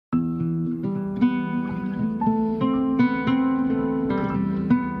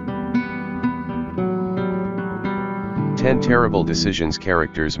10 Terrible Decisions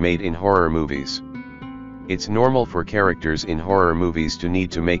Characters Made in Horror Movies. It's normal for characters in horror movies to need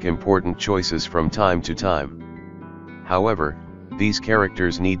to make important choices from time to time. However, these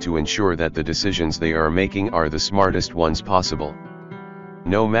characters need to ensure that the decisions they are making are the smartest ones possible.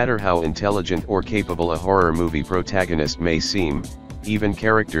 No matter how intelligent or capable a horror movie protagonist may seem, even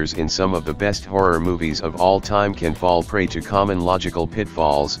characters in some of the best horror movies of all time can fall prey to common logical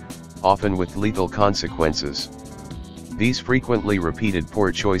pitfalls, often with lethal consequences. These frequently repeated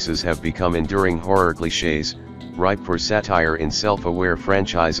poor choices have become enduring horror clichés, ripe for satire in self-aware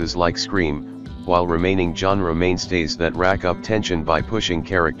franchises like Scream, while remaining genre mainstays that rack up tension by pushing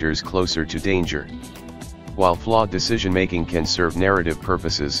characters closer to danger. While flawed decision-making can serve narrative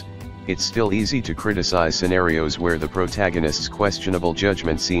purposes, it's still easy to criticize scenarios where the protagonist's questionable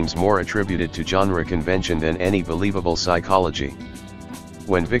judgment seems more attributed to genre convention than any believable psychology.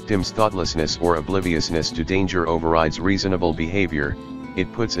 When victims' thoughtlessness or obliviousness to danger overrides reasonable behavior,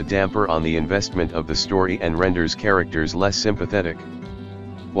 it puts a damper on the investment of the story and renders characters less sympathetic.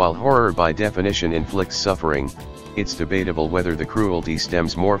 While horror by definition inflicts suffering, it's debatable whether the cruelty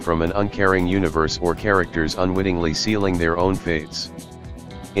stems more from an uncaring universe or characters unwittingly sealing their own fates.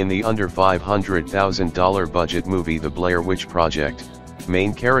 In the under $500,000 budget movie The Blair Witch Project,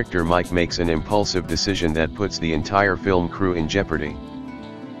 main character Mike makes an impulsive decision that puts the entire film crew in jeopardy.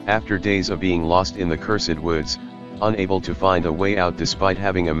 After days of being lost in the cursed woods, unable to find a way out despite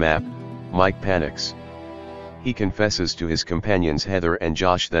having a map, Mike panics. He confesses to his companions Heather and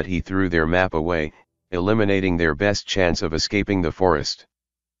Josh that he threw their map away, eliminating their best chance of escaping the forest.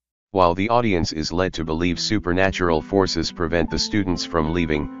 While the audience is led to believe supernatural forces prevent the students from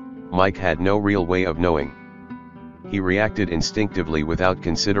leaving, Mike had no real way of knowing. He reacted instinctively without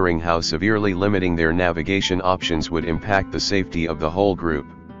considering how severely limiting their navigation options would impact the safety of the whole group.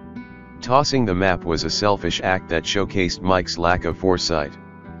 Tossing the map was a selfish act that showcased Mike's lack of foresight.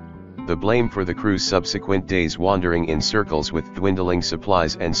 The blame for the crew's subsequent days wandering in circles with dwindling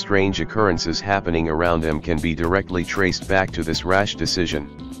supplies and strange occurrences happening around them can be directly traced back to this rash decision.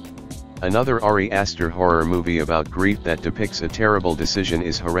 Another Ari Aster horror movie about grief that depicts a terrible decision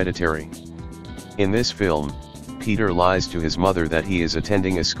is Hereditary. In this film, Peter lies to his mother that he is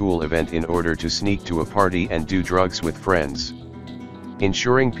attending a school event in order to sneak to a party and do drugs with friends.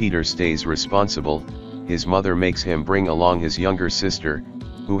 Ensuring Peter stays responsible, his mother makes him bring along his younger sister,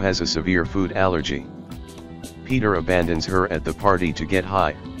 who has a severe food allergy. Peter abandons her at the party to get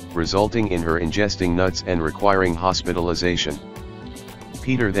high, resulting in her ingesting nuts and requiring hospitalization.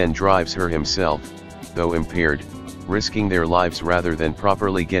 Peter then drives her himself, though impaired, risking their lives rather than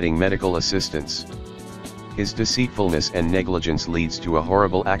properly getting medical assistance. His deceitfulness and negligence leads to a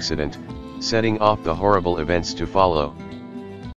horrible accident, setting off the horrible events to follow.